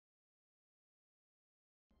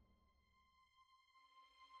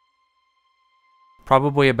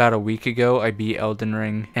Probably about a week ago, I beat Elden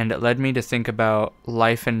Ring, and it led me to think about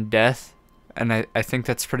life and death. And I think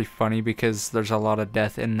that's pretty funny because there's a lot of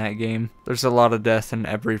death in that game. There's a lot of death in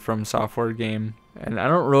every From Software game. And I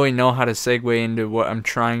don't really know how to segue into what I'm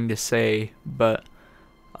trying to say, but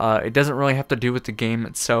it doesn't really have to do with the game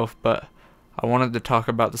itself, but I wanted to talk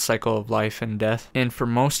about the cycle of life and death. And for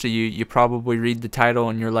most of you, you probably read the title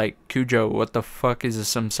and you're like, Cujo, what the fuck is a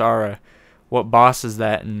Samsara? What boss is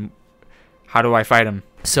that, and how do I fight him?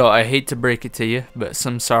 So I hate to break it to you, but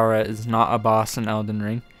Samsara is not a boss in Elden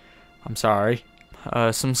Ring. I'm sorry.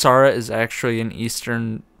 Samsara is actually an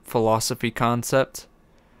Eastern philosophy concept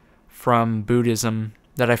from Buddhism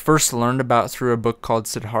that I first learned about through a book called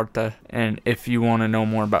Siddhartha. And if you want to know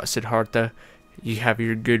more about Siddhartha, you have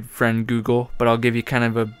your good friend Google, but I'll give you kind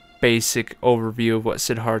of a basic overview of what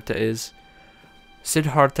Siddhartha is.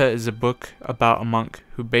 Siddhartha is a book about a monk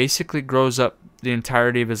who basically grows up the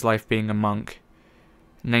entirety of his life being a monk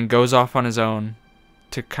and then goes off on his own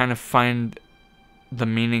to kind of find the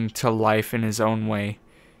meaning to life in his own way.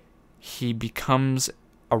 He becomes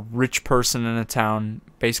a rich person in a town,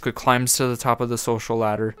 basically climbs to the top of the social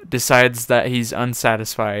ladder, decides that he's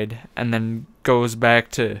unsatisfied, and then goes back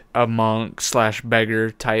to a monk slash beggar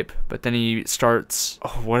type, but then he starts,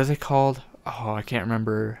 what are they called? I can't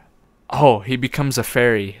remember. He becomes a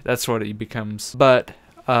fairy. That's what he becomes. But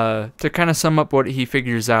to kind of sum up what he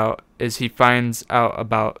figures out is he finds out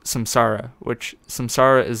about Samsara, which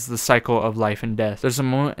Samsara is the cycle of life and death. There's a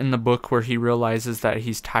moment in the book where he realizes that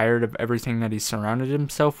he's tired of everything that he's surrounded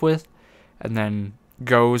himself with, and then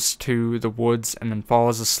goes to the woods and then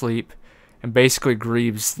falls asleep and basically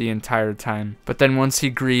grieves the entire time. But then once he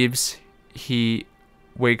grieves, he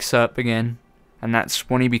wakes up again, and that's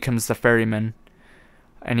when he becomes the ferryman.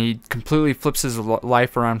 And he completely flips his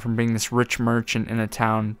life around from being this rich merchant in a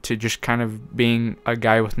town to just kind of being a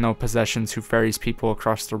guy with no possessions who ferries people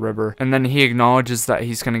across the river. And then he acknowledges that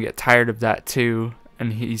he's going to get tired of that too,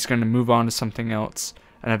 and he's going to move on to something else.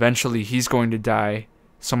 And eventually he's going to die.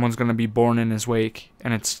 Someone's going to be born in his wake,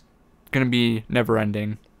 and it's going to be never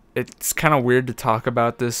ending. It's kind of weird to talk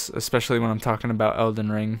about this, especially when I'm talking about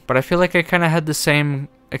Elden Ring, but I feel like I kind of had the same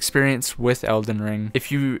experience with Elden Ring.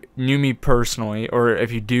 If you knew me personally, or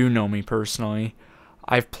if you do know me personally,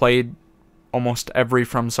 I've played almost every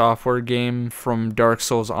From Software game from Dark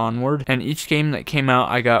Souls onward, and each game that came out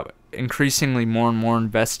I got increasingly more and more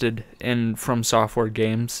invested in From Software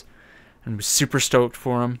games and was super stoked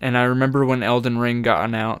for them. And I remember when Elden Ring got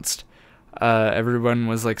announced, everyone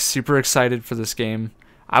was like super excited for this game.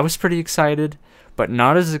 I was pretty excited, but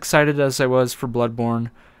not as excited as I was for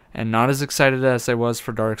Bloodborne, and not as excited as I was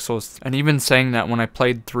for Dark Souls. And even saying that, when I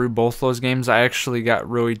played through both those games, I actually got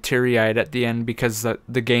really teary-eyed at the end because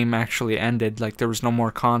the game actually ended. Like, there was no more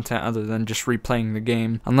content other than just replaying the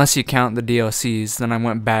game. Unless you count the DLCs, then I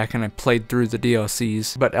went back and I played through the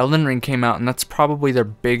DLCs. But Elden Ring came out, and that's probably their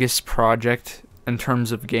biggest project in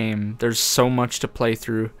terms of game. There's so much to play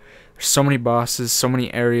through. There's so many bosses, so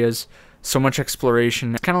many areas, so much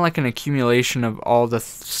exploration. It's kind of like an accumulation of all the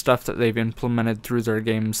stuff that they've implemented through their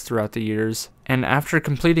games throughout the years. And after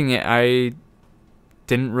completing it, I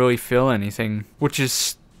didn't really feel anything, which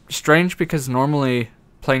is strange because normally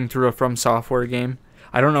playing through a From Software game,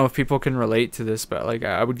 I don't know if people can relate to this, but like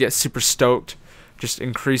I would get super stoked just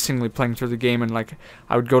increasingly playing through the game, and like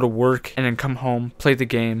I would go to work and then come home, play the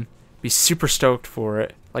game, be super stoked for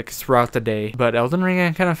it, like throughout the day. But Elden Ring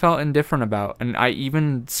I kind of felt indifferent about, and I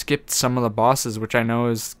even skipped some of the bosses, which I know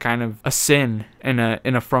is kind of a sin in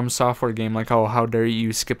a From Software game. Like, oh, how dare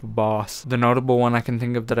you skip a boss. The notable one I can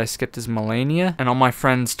think of that I skipped is Melania, and all my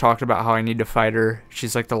friends talked about how I need to fight her.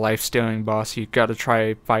 She's like the life-stealing boss. You gotta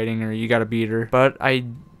try fighting her, you gotta beat her. But I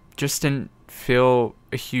just didn't feel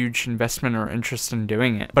a huge investment or interest in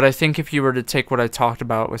doing it. But I think if you were to take what I talked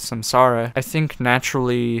about with Samsara, I think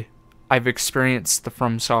naturally I've experienced the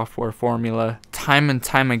From Software formula time and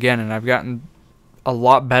time again, and I've gotten a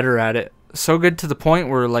lot better at it. So good to the point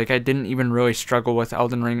where like I didn't even really struggle with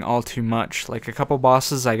Elden Ring all too much. Like a couple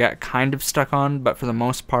bosses I got kind of stuck on, but for the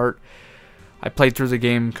most part I played through the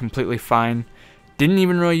game completely fine. Didn't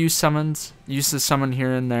even really use summons. Used the summon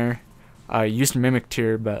here and there. Used Mimic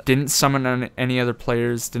Tier, but didn't summon on any other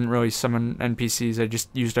players. Didn't really summon NPCs. I just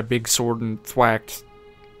used a big sword and thwacked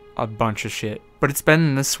a bunch of shit. But it's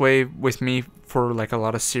been this way with me for like a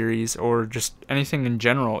lot of series or just anything in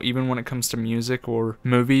general, even when it comes to music or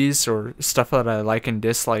movies or stuff that I like and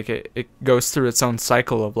dislike. It goes through its own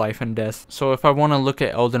cycle of life and death. So if I want to look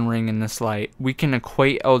at Elden Ring in this light, we can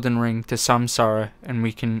equate Elden Ring to Samsara, and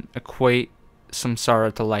we can equate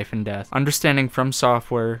Samsara to life and death. Understanding From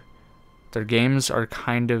Software, their games are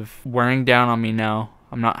kind of wearing down on me now.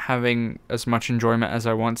 I'm not having as much enjoyment as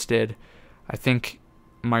I once did. I think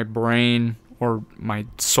my brain or my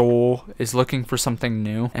soul is looking for something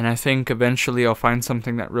new, and I think eventually I'll find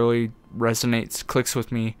something that really resonates, clicks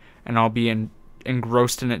with me, and I'll be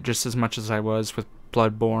engrossed in it just as much as I was with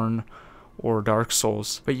Bloodborne or Dark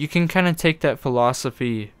Souls. But you can kind of take that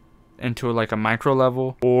philosophy into like a micro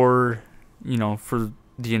level, or for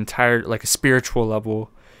the entire, like a spiritual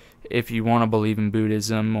level, if you want to believe in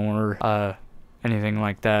Buddhism or anything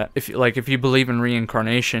like that. If you believe in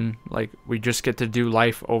reincarnation, like we just get to do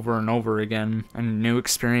life over and over again and new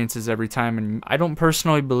experiences every time. And I don't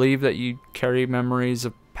personally believe that you carry memories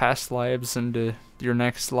of past lives into your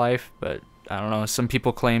next life, but I don't know, some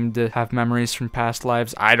people claim to have memories from past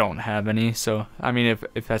lives. I don't have any, so I mean,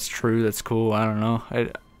 if that's true, that's cool. I don't know,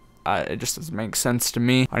 it just doesn't make sense to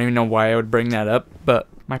me. I don't even know why I would bring that up, but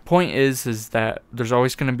my point is that there's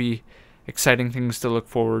always going to be exciting things to look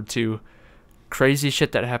forward to, crazy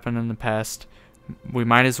shit that happened in the past. We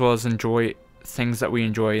might as well as enjoy things that we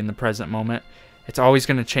enjoy in the present moment. It's always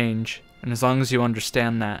going to change, and as long as you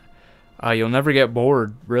understand that, you'll never get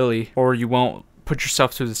bored, really, or you won't put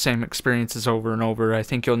yourself through the same experiences over and over. I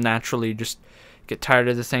think you'll naturally just get tired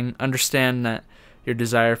of the thing, understand that your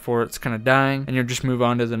desire for it's kind of dying, and you'll just move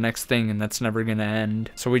on to the next thing, and that's never going to end.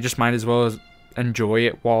 So we just might as well enjoy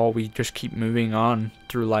it while we just keep moving on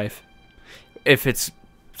through life. If it's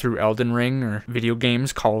through Elden Ring or video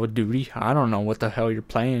games, Call of Duty, I don't know what the hell you're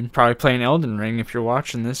playing. Probably playing Elden Ring if you're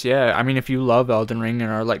watching this. Yeah, I mean, if you love Elden Ring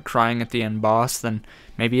and are like crying at the end boss, then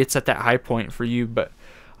maybe it's at that high point for you. But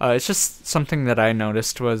it's just something that I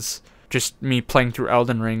noticed was just me playing through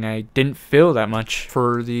Elden Ring. I didn't feel that much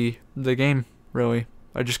for the game, really.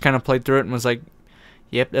 I just kind of played through it and was like,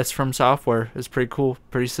 yep, that's from Software. It's pretty cool,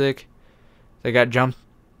 pretty sick. They got jumped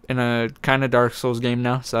in a kind of Dark Souls game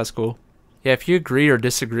now, so that's cool. Yeah, if you agree or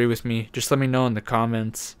disagree with me, just let me know in the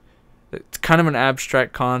comments. It's kind of an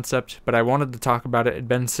abstract concept, but I wanted to talk about it. It had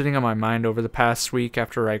been sitting on my mind over the past week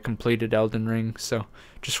after I completed Elden Ring, so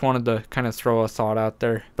just wanted to kind of throw a thought out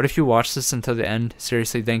there. But if you watch this until the end,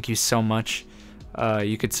 seriously, thank you so much.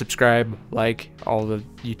 You could subscribe, like, all the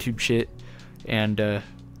YouTube shit, and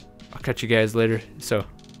I'll catch you guys later. So,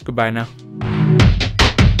 goodbye now.